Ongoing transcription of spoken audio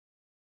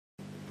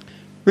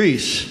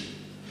Reese,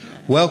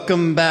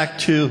 welcome back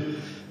to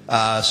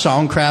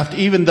SongCraft.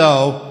 Even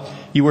though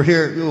you were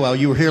here, well,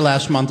 you were here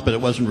last month, but it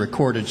wasn't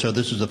recorded, so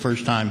this is the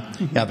first time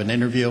you have an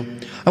interview.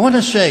 I want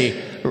to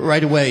say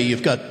right away,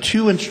 you've got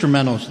two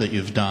instrumentals that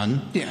you've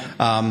done.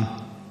 Yeah.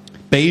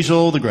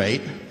 Basil the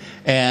Great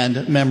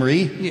and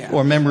Memory, Yeah.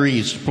 or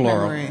Memories,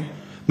 plural.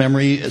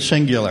 Memory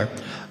singular.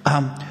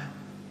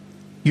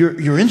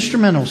 Your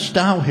instrumental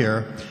style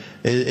here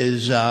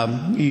is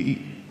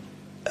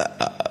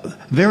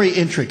very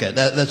intricate.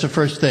 That's the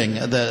first thing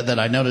that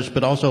I noticed,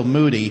 but also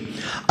moody.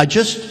 I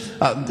just,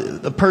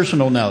 a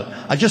personal note,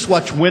 I just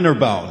watched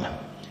Winterbone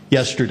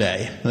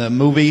yesterday, the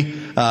movie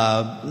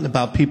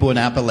about people in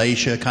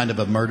Appalachia, kind of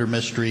a murder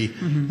mystery,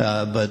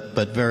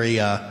 but very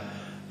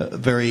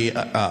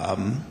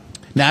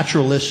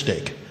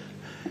naturalistic.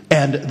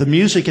 And the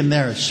music in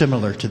there is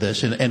similar to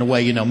this in a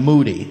way, you know,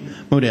 moody.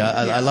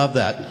 I love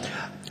that.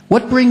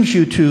 What brings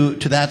you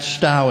to that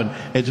style? And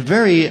it's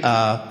very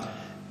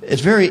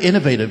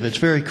innovative. It's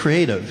very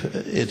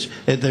creative.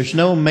 There's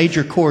no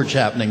major chords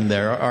happening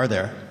there, are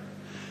there?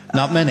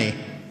 Not many.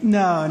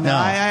 No.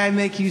 I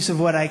make use of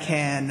what I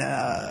can.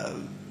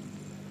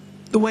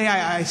 The way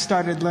I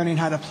started learning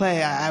how to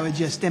play, I would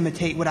just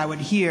imitate what I would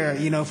hear,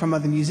 you know, from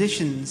other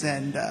musicians.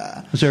 And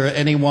is there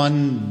any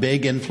one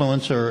big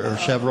influence or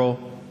several?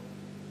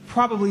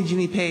 Probably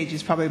Jimmy Page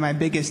is probably my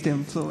biggest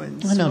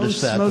influence. I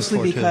noticed that mostly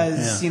before,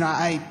 because too. Yeah.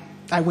 you know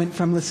I went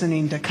from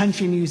listening to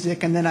country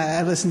music, and then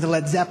I listened to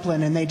Led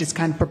Zeppelin, and they just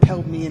kind of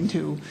propelled me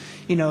into,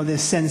 you know,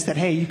 this sense that,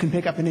 hey, you can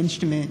pick up an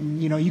instrument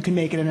and, you know, you can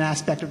make it an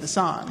aspect of the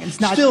song. And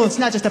it's not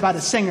just about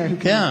a singer who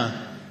can. Yeah.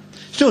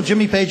 Still,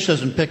 Jimmy Page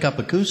doesn't pick up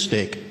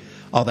acoustic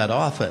all that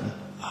often.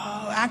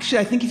 Oh, actually,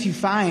 I think if you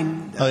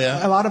find,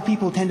 a lot of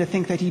people tend to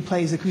think that he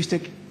plays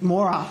acoustic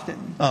more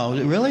often.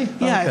 Oh, really?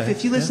 Yeah, Okay.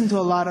 if you listen to a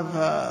lot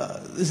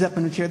of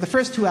Zeppelin material, the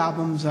first two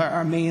albums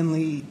are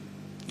mainly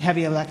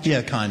heavy electric.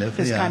 Yeah, kind of.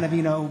 Just kind of,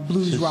 you know,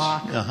 blues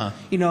rock.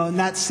 You know, and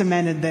that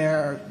cemented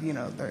their, you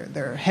know,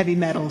 their heavy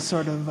metal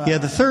sort of. Yeah,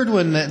 the third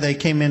one, they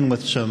came in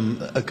with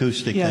some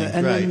acoustic things,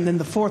 and right? then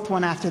the fourth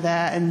one after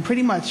that, and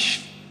pretty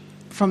much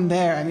from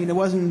there. I mean, it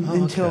wasn't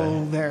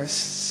until their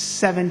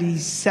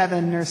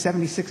 77 or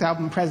 76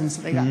 album Presence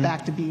that they got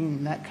back to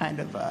being that kind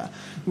of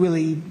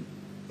really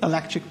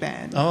electric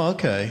band. Oh,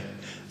 okay.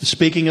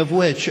 Speaking of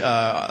which,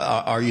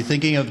 are you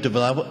thinking of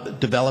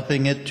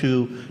developing it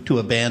to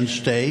a band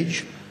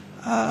stage?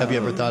 Have you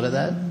ever thought of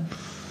that?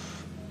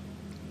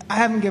 I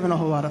haven't given a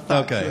whole lot of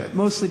thought to it,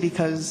 mostly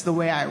because the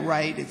way I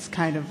write, it's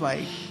kind of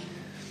like,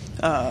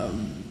 the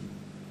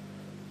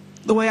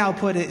way I'll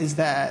put it is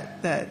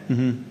that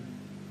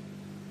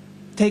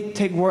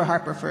take Roy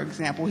Harper, for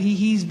example.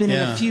 He's been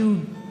in a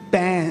few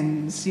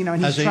bands, you know,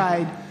 and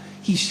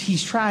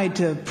he's tried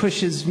to push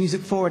his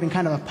music forward in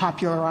kind of a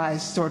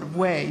popularized sort of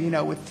way, you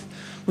know,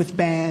 with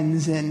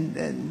bands,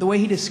 and the way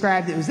he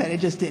described it was that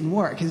it just didn't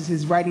work.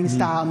 His writing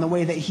style and the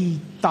way that he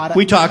thought.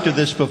 We talked to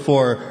this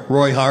before.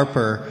 Roy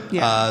Harper,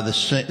 the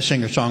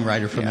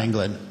singer-songwriter from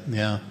England.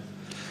 Yeah,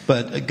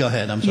 but go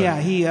ahead. I'm sorry.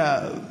 Yeah, he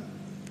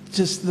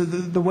just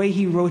the way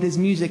he wrote his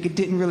music, it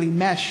didn't really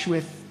mesh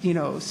with, you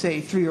know,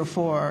 say 3 or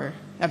 4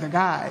 other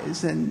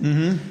guys,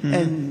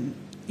 and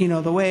you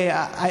know, the way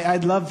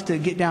I'd love to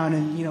get down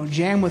and, you know,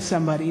 jam with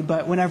somebody,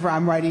 but whenever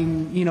I'm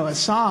writing, you know, a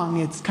song,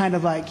 it's kind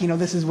of like, you know,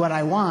 this is what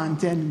I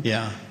want, and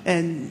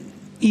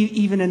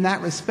even in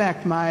that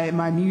respect,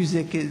 my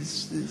music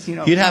is, you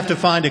know, you'd have to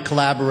find a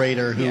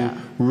collaborator who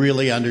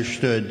really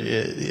understood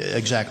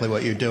exactly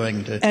what you're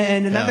doing.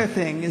 And another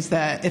thing is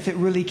that if it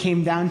really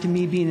came down to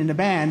me being in a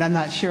band, I'm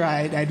not sure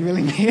I'd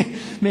really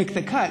make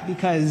the cut,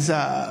 because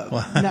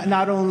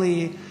not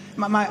only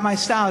my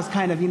style is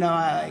kind of, you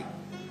know,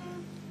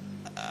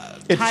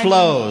 it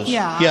flows.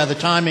 Yeah, the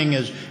timing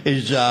is.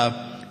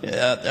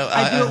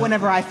 I do it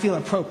whenever I feel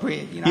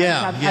appropriate. You know,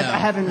 I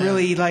haven't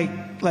really like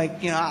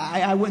you know,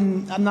 I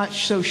wouldn't. I'm not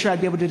so sure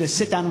I'd be able to just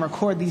sit down and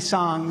record these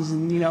songs,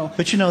 and, you know.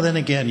 But, you know, then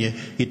again,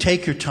 you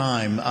take your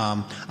time.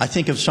 I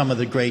think of some of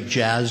the great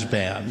jazz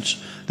bands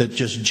that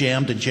just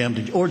jammed,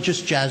 or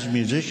just jazz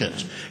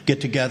musicians get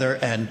together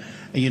and,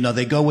 you know,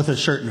 they go with a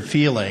certain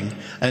feeling,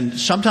 and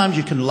sometimes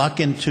you can luck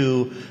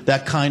into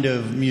that kind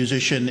of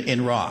musician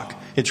in rock.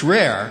 It's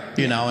rare,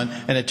 you know,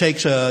 and it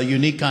takes a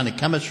unique kind of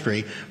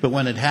chemistry, but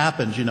when it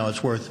happens, you know,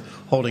 it's worth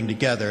holding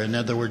together. In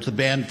other words, the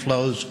band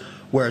flows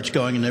where it's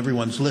going and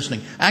everyone's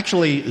listening.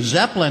 Actually,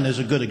 Zeppelin is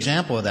a good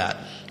example of that.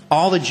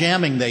 All the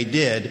jamming they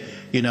did,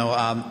 you know,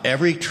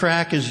 every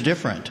track is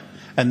different,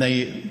 and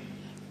they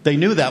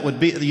knew that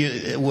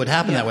it would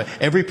happen that way.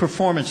 Every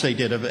performance they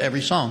did of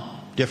every song,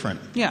 different.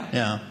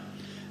 Yeah.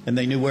 And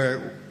they knew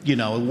where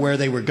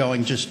they were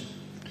going, just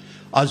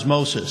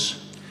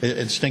osmosis.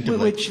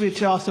 Instinctively.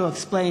 Which also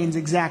explains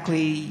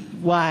exactly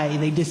why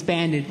they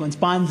disbanded once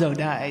Bonzo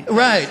died.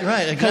 Right,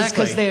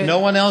 exactly. No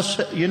one else,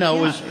 you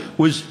know,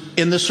 was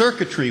in the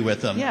circuitry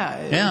with them.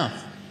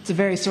 It's a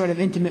very sort of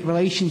intimate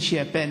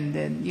relationship,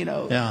 and you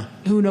know,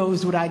 who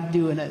knows what I'd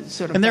do in a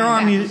sort of. And there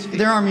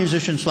are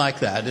musicians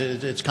like that.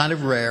 It's kind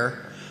of rare,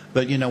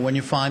 But you know, when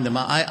you find them,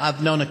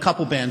 I've known a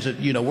couple bands that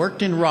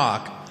worked in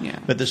rock, Yeah.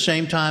 but at the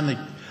same time,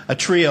 a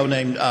trio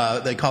named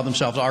they call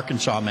themselves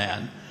Arkansas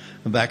Man,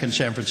 back in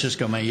San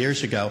Francisco many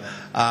years ago.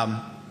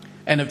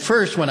 And at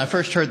first, when I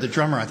first heard the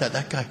drummer, I thought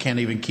that guy can't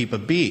even keep a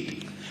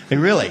beat.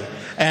 Really,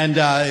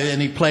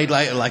 and he played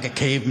like a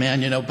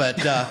caveman,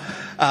 But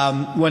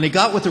when he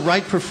got with the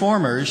right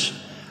performers,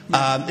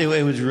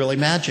 it was really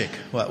magic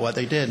what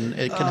they did, and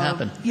it can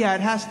happen. Yeah,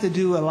 it has to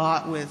do a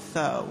lot with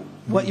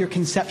what your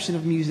conception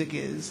of music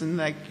is, and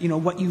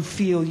what you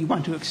feel you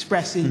want to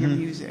express in your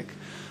music.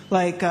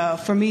 Like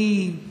to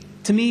me,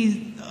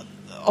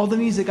 all the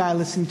music I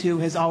listen to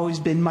has always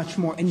been much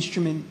more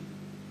instrument,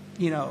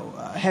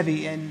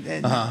 heavy,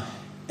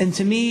 and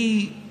to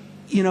me,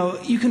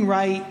 you can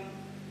write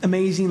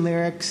amazing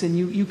lyrics, and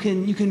you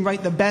can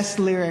write the best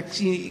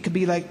lyrics. It could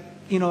be like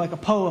a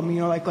poem,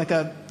 like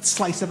a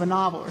slice of a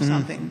novel or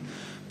something.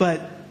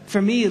 But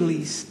for me, at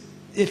least,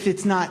 if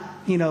it's not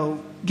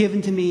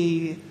given to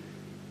me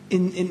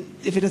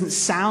if it doesn't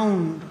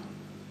sound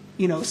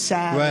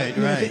sad,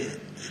 right.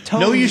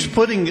 No use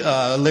putting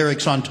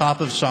lyrics on top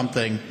of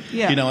something,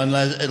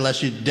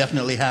 unless you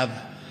definitely have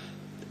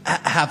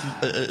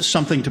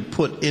something to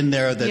put in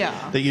there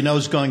that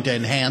is going to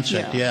enhance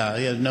it.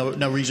 Yeah.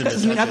 No reason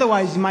to.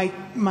 Otherwise, you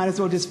might as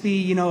well just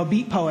be a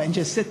beat poet and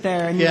just sit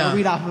there and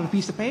read off of a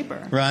piece of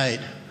paper. Right.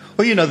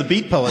 Well, the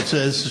beat poets.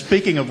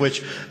 Speaking of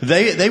which,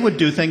 they would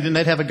do things, and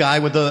they'd have a guy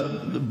with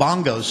the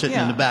bongos sitting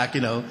in the back,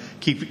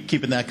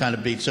 keeping that kind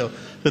of beat. So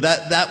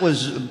that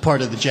was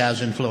part of the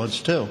jazz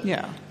influence too.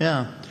 Yeah.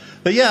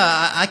 But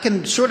yeah, I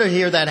can sort of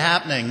hear that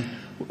happening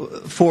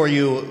for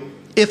you.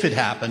 If it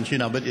happens,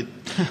 but you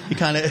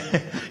kind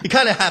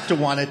of have to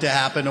want it to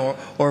happen,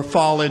 or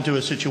fall into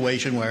a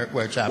situation where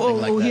it's happening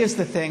like that. Well, here's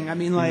the thing. I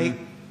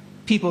mean,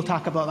 people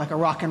talk about like a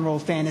rock and roll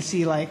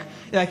fantasy, like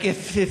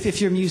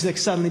if your music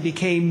suddenly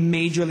became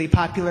majorly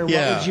popular,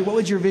 what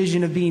would your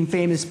vision of being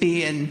famous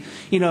be? And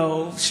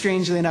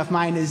strangely enough,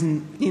 mine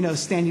isn't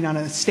standing on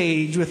a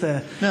stage with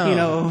the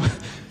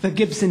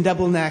Gibson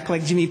double neck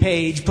like Jimmy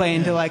Page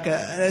playing to like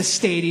a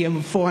stadium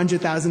of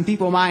 400,000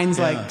 people. Mine's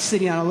like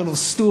sitting on a little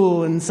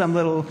stool in some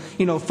little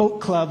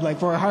folk club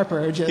like Roy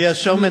Harper.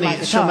 So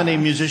many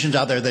musicians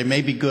out there. They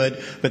may be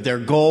good, but their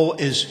goal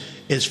is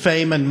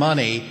fame and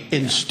money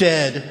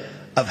instead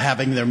of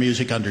having their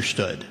music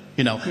understood.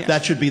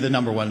 That should be the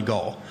number one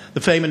goal.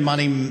 The fame and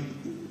money,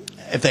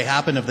 if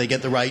they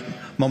get the right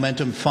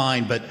momentum,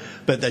 fine, but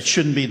that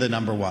shouldn't be the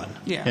number one.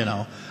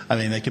 I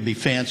mean, they could be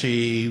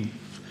fancy,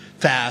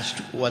 fast,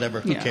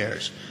 whatever, who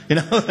cares?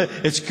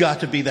 It's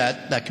got to be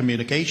that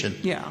communication.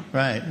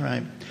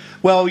 Right.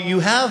 Well, you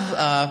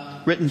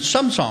have written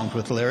some songs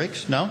with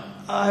lyrics, no?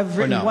 I've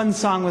written one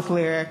song with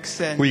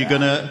lyrics. And, were you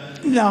gonna?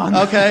 No.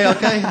 Okay,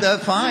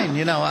 that's fine.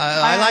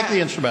 I like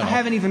the instrumental. I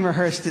haven't even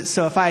rehearsed it,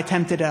 so if I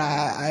attempted it,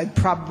 I'd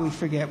probably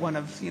forget one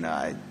of.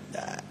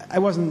 I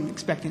wasn't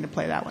expecting to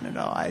play that one at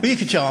all. Well, you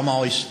can tell I'm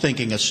always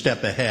thinking a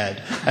step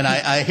ahead, and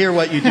I hear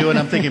what you do, and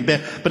I'm thinking,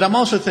 but I'm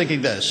also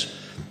thinking this: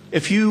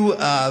 if you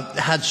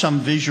had some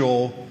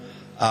visual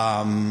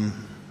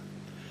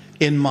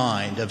in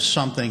mind of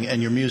something,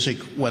 and your music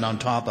went on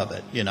top of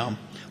it,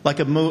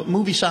 like a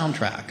movie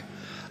soundtrack.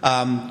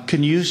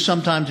 Can you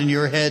sometimes in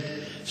your head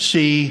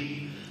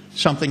see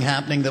something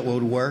happening that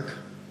would work?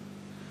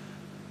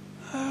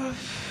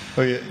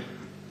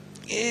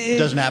 It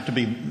doesn't have to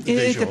be visual.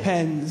 It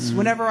depends.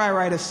 Whenever I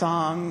write a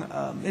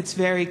song, it's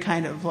very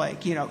kind of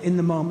like, in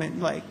the moment.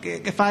 Like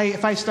if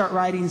I start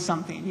writing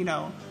something,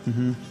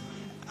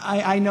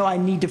 I know I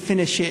need to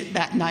finish it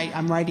that night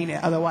I'm writing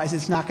it. Otherwise,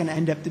 it's not going to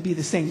end up to be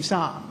the same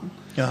song.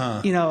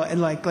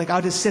 And like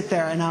I'll just sit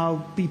there and I'll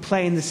be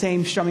playing the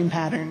same strumming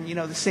pattern,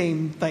 the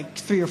same like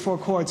 3 or 4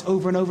 chords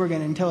over and over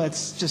again until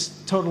it's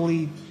just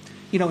totally,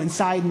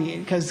 inside me.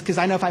 Because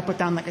I know if I put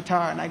down the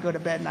guitar and I go to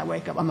bed and I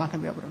wake up, I'm not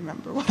going to be able to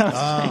remember what I was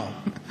playing.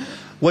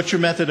 What's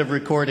your method of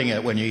recording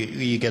it when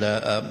you get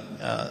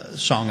a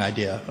song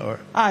idea? Or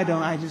I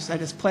don't. I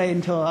just play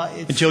until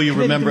you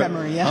remember. To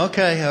memory, yeah.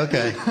 Okay.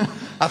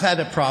 I've had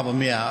a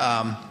problem.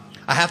 Yeah.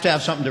 I have to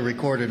have something to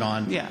record it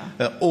on. Yeah.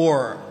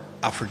 Or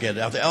I'll forget it.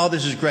 I'll think,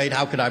 this is great.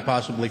 How could I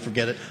possibly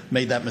forget it?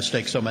 Made that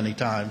mistake so many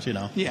times,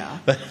 Yeah.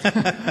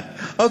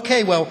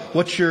 Okay, well,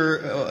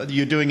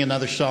 you're doing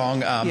another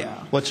song.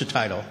 What's the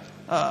title?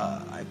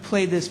 I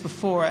played this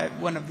before at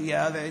one of the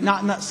other,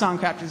 not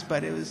SongCrafters,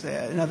 but it was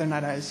another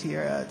night I was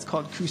here. It's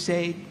called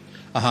Crusade.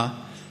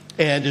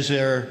 And is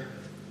there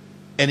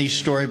any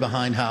story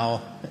behind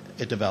how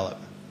it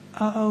developed?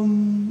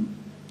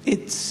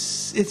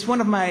 It's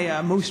one of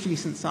my most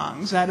recent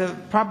songs.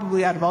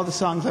 Probably out of all the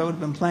songs I would have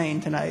been playing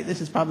tonight, this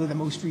is probably the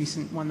most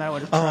recent one that I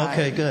would have tried. Oh,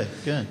 okay,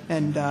 good.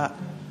 And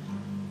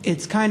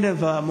it's kind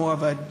of more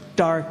of a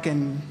dark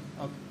and.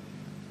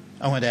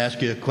 I wanted to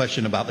ask you a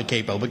question about the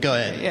capo, but go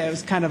ahead. Yeah,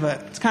 it's kind of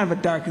a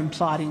dark and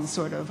plotting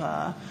sort of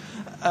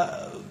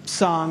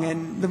song,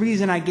 and the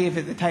reason I gave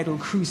it the title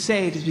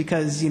Crusade is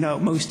because,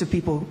 most of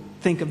people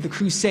think of the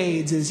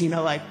Crusades as,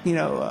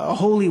 a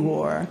holy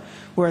war,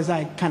 whereas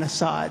I kind of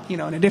saw it, in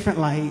a different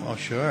light. Oh,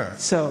 sure.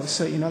 So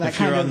that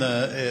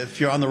If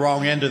you're on the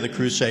wrong end of the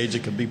Crusades,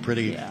 it could be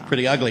pretty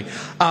ugly.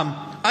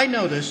 I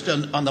noticed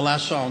on the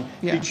last song,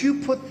 did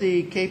you put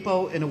the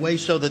capo in a way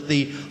so that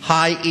the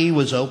high E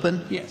was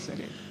open? Yes, I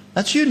did.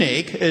 That's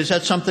unique. Is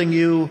that something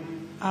you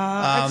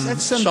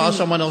that's saw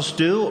someone else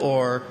do,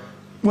 or?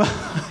 Well,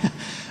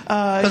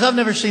 because I've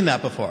never seen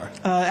that before.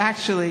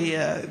 Actually,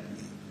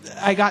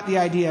 I got the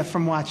idea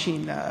from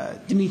watching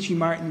Demetri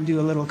Martin do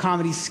a little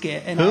comedy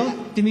skit. And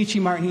Who? Demetri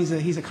Martin,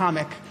 he's a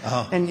comic.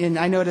 Oh. And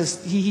I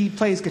noticed he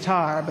plays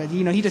guitar, but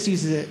he just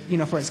uses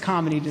it for his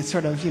comedy to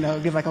sort of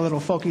give like a little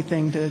folky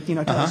thing to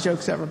tell his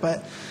jokes over.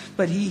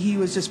 But he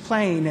was just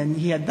playing, and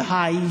he had the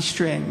high E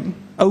string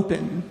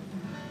open,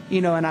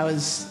 and I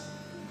was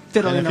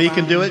fiddling around. And if he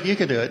can do it, you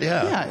can do it.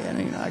 Yeah. Yeah,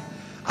 and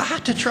I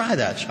have to try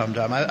that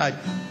sometime. I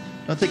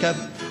don't think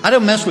I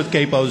don't mess with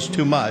capos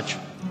too much,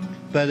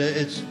 but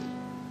it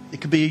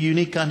could be a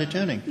unique kind of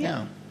tuning.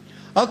 Yeah.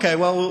 Okay,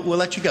 well, we'll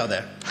let you go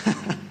there.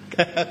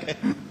 Okay.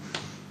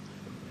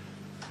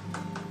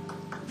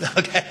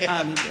 Okay.